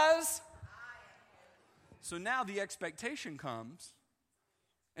 Because. So now the expectation comes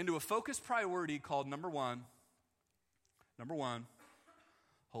into a focused priority called number one,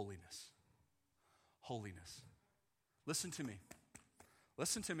 holiness. Holiness. Listen to me.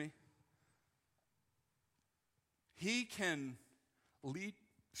 Listen to me. He can lead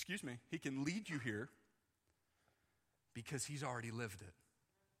you here because He's already lived it.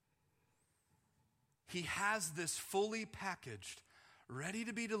 He has this fully packaged, ready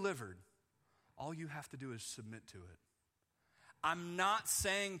to be delivered. All you have to do is submit to it. I'm not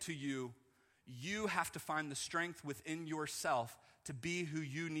saying to you, you have to find the strength within yourself to be who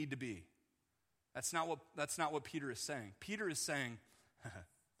you need to be. That's not what Peter is saying. Peter is saying,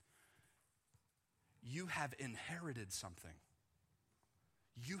 you have inherited something.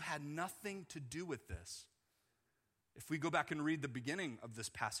 You had nothing to do with this. If we go back and read the beginning of this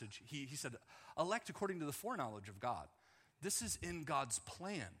passage, he said, elect according to the foreknowledge of God. This is in God's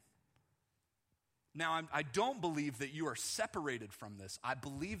plan. Now, I don't believe that you are separated from this. I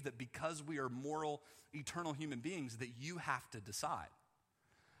believe that because we are moral, eternal human beings, that you have to decide.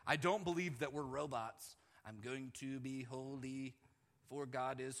 I don't believe that we're robots. I'm going to be holy, for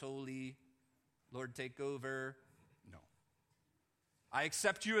God is holy. Lord, take over. No. I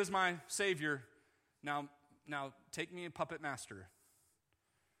accept you as my Savior. Now take me a puppet master.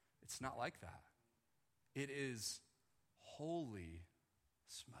 It's not like that. It is holy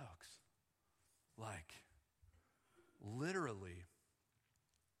smokes. Like, literally,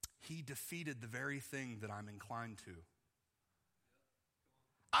 He defeated the very thing that I'm inclined to.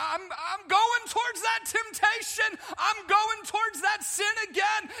 I'm going towards that temptation. I'm going towards that sin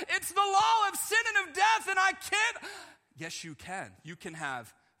again. It's the law of sin and of death, and I can't. Yes, you can. You can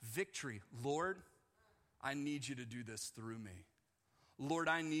have victory. Lord, I need you to do this through me. Lord,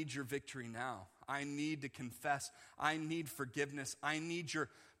 I need your victory now. I need to confess. I need forgiveness. I need your,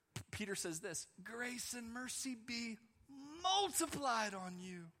 Peter says this, grace and mercy be multiplied on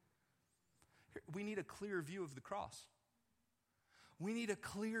you. We need a clear view of the cross. We need a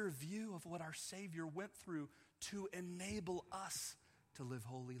clear view of what our Savior went through to enable us to live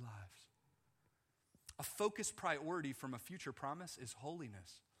holy lives. A focused priority from a future promise is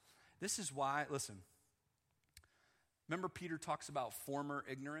holiness. This is why, listen, remember Peter talks about former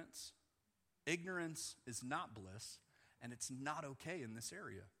ignorance? Ignorance is not bliss, and it's not okay in this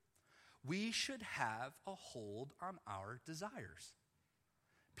area. We should have a hold on our desires.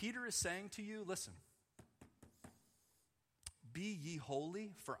 Peter is saying to you, listen, be ye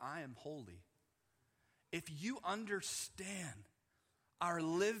holy, for I am holy. If you understand our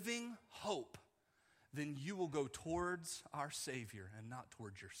living hope, then you will go towards our Savior and not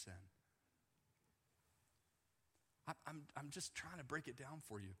towards your sin. I'm just trying to break it down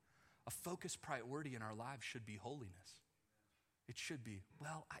for you. A focused priority in our lives should be holiness. It should be,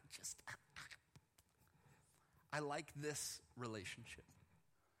 well, I like this relationship.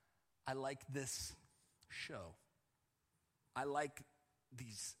 I like this show. I like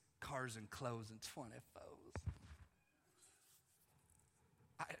these cars and clothes and 24s.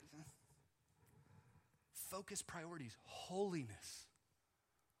 Focus priorities, holiness.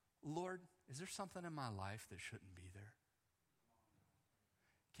 Lord, is there something in my life that shouldn't be there?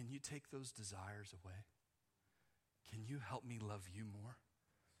 Can you take those desires away? Can you help me love you more?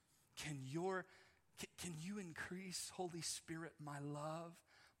 Can you increase, Holy Spirit, my love,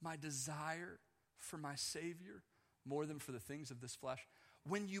 my desire for my Savior more than for the things of this flesh?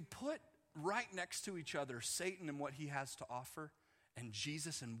 When you put right next to each other Satan and what he has to offer and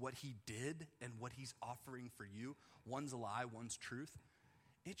Jesus and what he did and what he's offering for you, one's a lie, one's truth,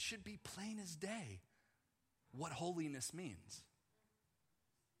 it should be plain as day what holiness means.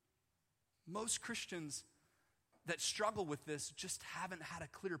 Most Christians that struggle with this just haven't had a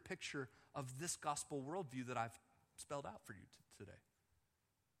clear picture of this gospel worldview that I've spelled out for you today.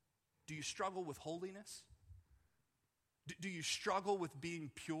 Do you struggle with holiness? Do you struggle with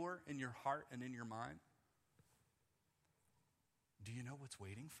being pure in your heart and in your mind? Do you know what's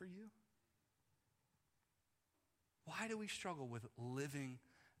waiting for you? Why do we struggle with living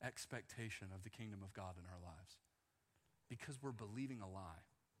expectation of the kingdom of God in our lives? Because we're believing a lie.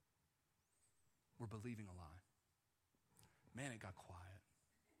 We're believing a lie. Man, it got quiet.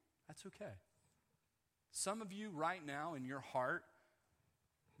 That's okay. Some of you right now in your heart,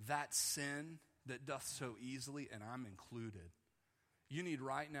 that sin that doth so easily, and I'm included, you need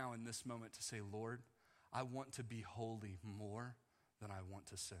right now in this moment to say, Lord, I want to be holy more than I want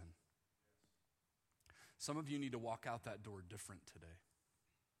to sin. Some of you need to walk out that door different today.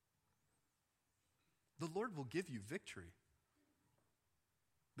 The Lord will give you victory,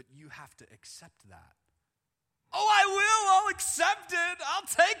 but you have to accept that. Oh, I will. I'll accept it. I'll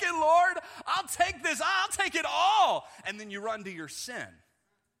take it, Lord. I'll take this. I'll take it all. And then you run to your sin.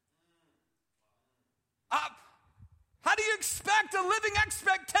 How do you expect a living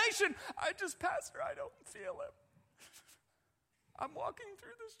expectation? Pastor, I don't feel it. I'm walking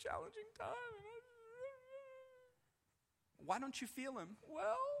through this challenging time. Why don't you feel him?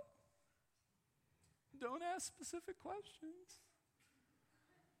 Well, don't ask specific questions.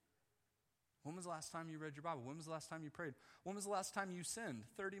 When was the last time you read your Bible? When was the last time you prayed? When was the last time you sinned?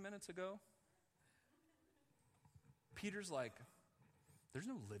 30 minutes ago? Peter's like, there's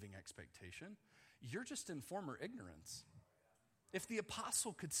no living expectation. You're just in former ignorance. If the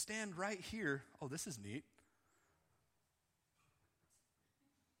apostle could stand right here, oh, this is neat.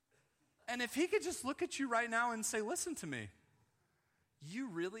 And if he could just look at you right now and say, listen to me,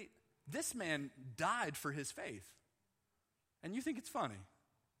 this man died for his faith. And you think it's funny.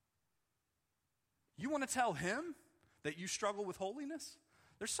 You want to tell him that you struggle with holiness?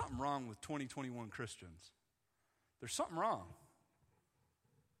 There's something wrong with 2021 Christians. There's something wrong.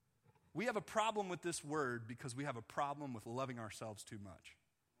 We have a problem with this word because we have a problem with loving ourselves too much.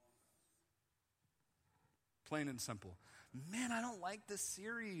 Plain and simple. Man, I don't like this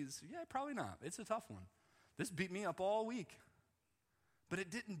series. Yeah, probably not. It's a tough one. This beat me up all week. But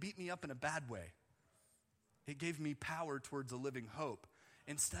it didn't beat me up in a bad way. It gave me power towards a living hope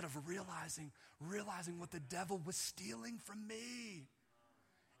instead of realizing what the devil was stealing from me.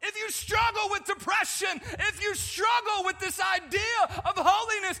 If you struggle with depression, if you struggle with this idea of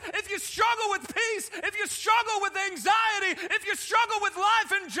holiness, if you struggle with peace, if you struggle with anxiety, if you struggle with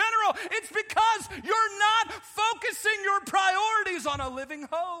life in general, it's because you're not focusing your priorities on a living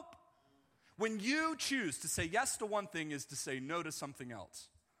hope. When you choose to say yes to one thing is to say no to something else.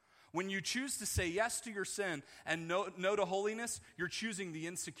 When you choose to say yes to your sin and no to holiness, you're choosing the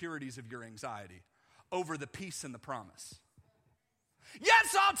insecurities of your anxiety over the peace and the promise.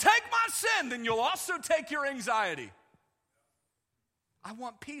 Yes, I'll take my sin, then you'll also take your anxiety. I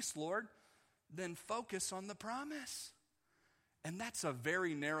want peace, Lord. Then focus on the promise. And that's a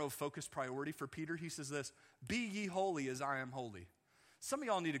very narrow focus priority for Peter. He says this, be ye holy as I am holy. Some of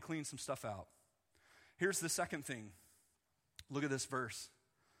y'all need to clean some stuff out. Here's the second thing. Look at this verse.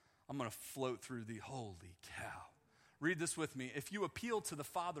 I'm going to float through the holy cow. Read this with me. If you appeal to the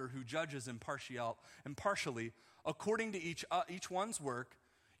Father who judges impartially, according to each one's work,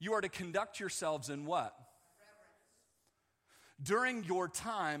 you are to conduct yourselves in what? Reverence. During your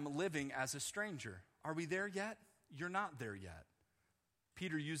time living as a stranger. Are we there yet? You're not there yet.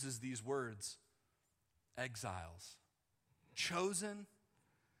 Peter uses these words, exiles. Chosen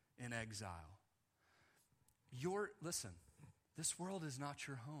in exile. Listen, this world is not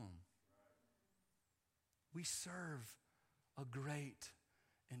your home. We serve a great,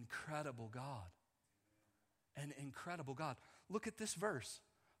 incredible God. An incredible God. Look at this verse.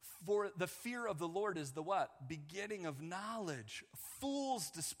 For the fear of the Lord is the what? Beginning of knowledge. Fools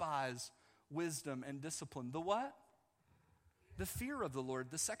despise wisdom and discipline. The what? The fear of the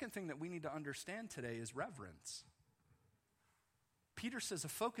Lord. The second thing that we need to understand today is reverence. Peter says a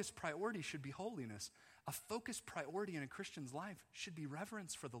focused priority should be holiness. A focused priority in a Christian's life should be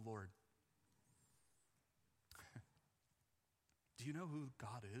reverence for the Lord. Do you know who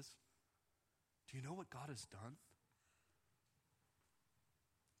God is? Do you know what God has done?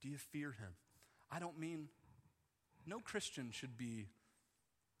 Do you fear him? I don't mean, no Christian should be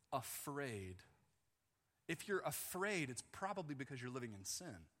afraid. If you're afraid, it's probably because you're living in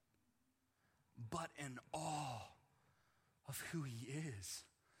sin. But in awe of who he is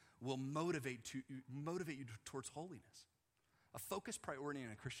will motivate you towards holiness. A focused priority in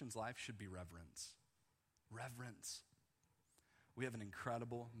a Christian's life should be reverence. Reverence. We have an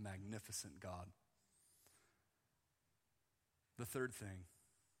incredible, magnificent God. The third thing,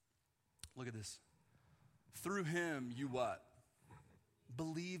 look at this. Through him, you what?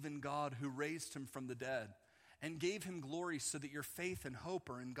 Believe in God who raised him from the dead and gave him glory so that your faith and hope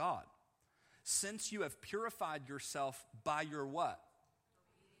are in God. Since you have purified yourself by your what?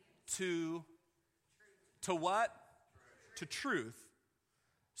 To what? To truth.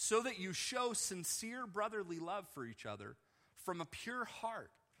 So that you show sincere brotherly love for each other from a pure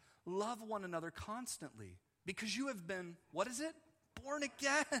heart. Love one another constantly because you have been, what is it? Born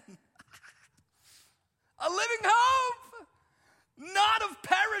again. A living hope. Not of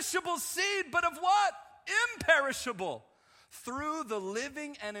perishable seed, but of what? Imperishable. Through the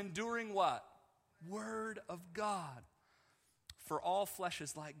living and enduring what? Word of God. For all flesh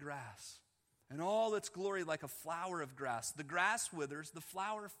is like grass, and all its glory like a flower of grass. The grass withers, the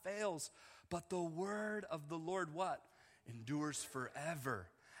flower fails, but the word of the Lord what? Endures forever.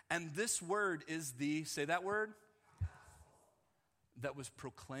 And this word is the, say that word? That was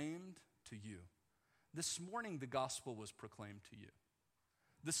proclaimed to you. This morning the gospel was proclaimed to you.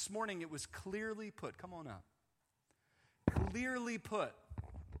 This morning it was clearly put, come on up. Clearly put,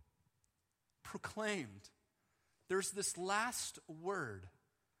 proclaimed. There's this last word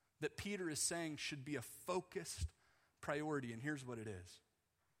that Peter is saying should be a focused priority, and here's what it is.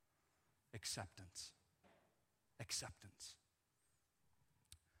 Acceptance. Acceptance.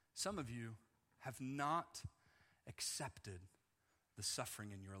 Some of you have not accepted the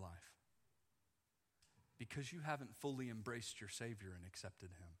suffering in your life because you haven't fully embraced your Savior and accepted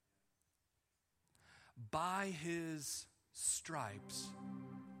him. By his stripes,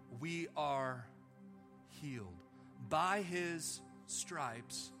 we are healed. By his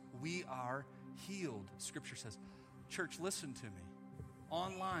stripes, we are healed. Scripture says, church, listen to me.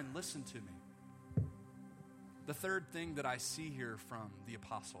 Online, listen to me. The third thing that I see here from the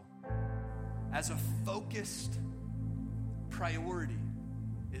apostle as a focused priority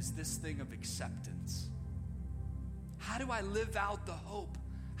is this thing of acceptance. How do I live out the hope?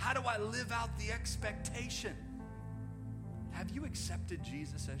 How do I live out the expectation? Have you accepted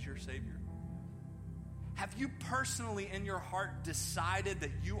Jesus as your Savior? Have you personally in your heart decided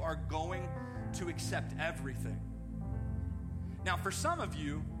that you are going to accept everything? Now, for some of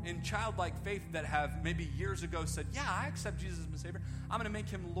you in childlike faith that have maybe years ago said, yeah, I accept Jesus as my Savior. I'm going to make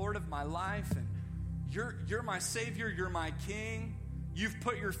him Lord of my life, and you're my Savior, you're my King. You've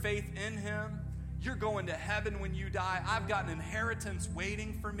put your faith in him. You're going to heaven when you die. I've got an inheritance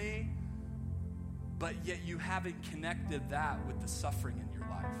waiting for me. But yet you haven't connected that with the suffering in your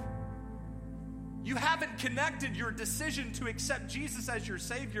life. You haven't connected your decision to accept Jesus as your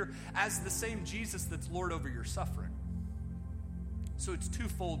Savior as the same Jesus that's Lord over your suffering. So it's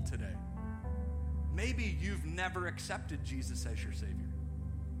twofold today. Maybe you've never accepted Jesus as your Savior.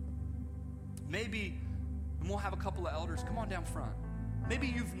 Maybe, and we'll have a couple of elders, come on down front. Maybe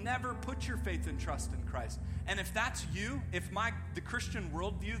you've never put your faith and trust in Christ. And if that's you, if the Christian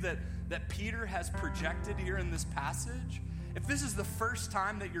worldview that Peter has projected here in this passage, if this is the first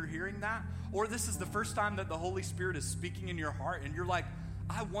time that you're hearing that, or this is the first time that the Holy Spirit is speaking in your heart, and you're like,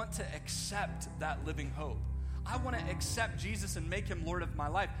 I want to accept that living hope. I want to accept Jesus and make him Lord of my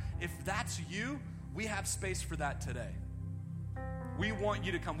life. If that's you, we have space for that today. We want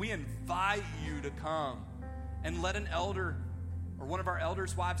you to come. We invite you to come and let an elder or one of our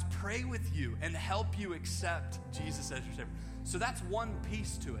elders' wives pray with you and help you accept Jesus as your Savior. So that's one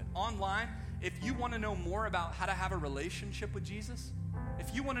piece to it. Online, if you want to know more about how to have a relationship with Jesus,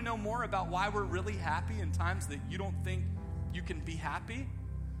 if you want to know more about why we're really happy in times that you don't think you can be happy,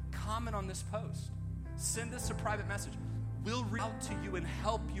 comment on this post. Send us a private message. We'll reach out to you and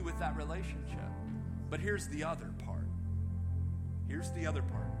help you with that relationship. But here's the other part. Here's the other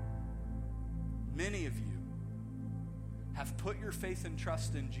part. Many of you have put your faith and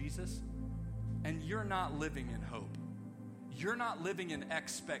trust in Jesus, and you're not living in hope. You're not living in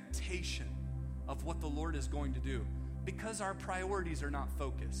expectation of what the Lord is going to do because our priorities are not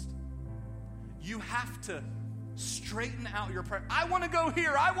focused. You have to straighten out your priorities. I want to go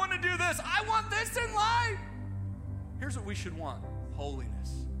here. I want to do this. I want this in life. Here's what we should want: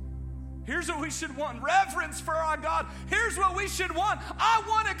 holiness. Here's what we should want: reverence for our God. Here's what we should want: I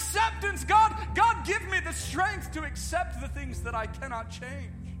want acceptance. God, give me the strength to accept the things that I cannot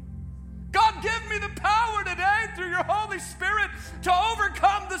change. God, give me the power today through your Holy Spirit to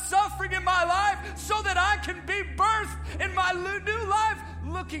overcome the suffering in my life so that I can be birthed in my new life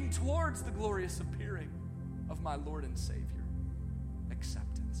looking towards the glorious appearing of my Lord and Savior.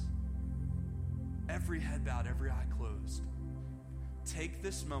 Acceptance. Every head bowed, every eye closed. Take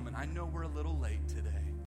this moment. I know we're a little late today.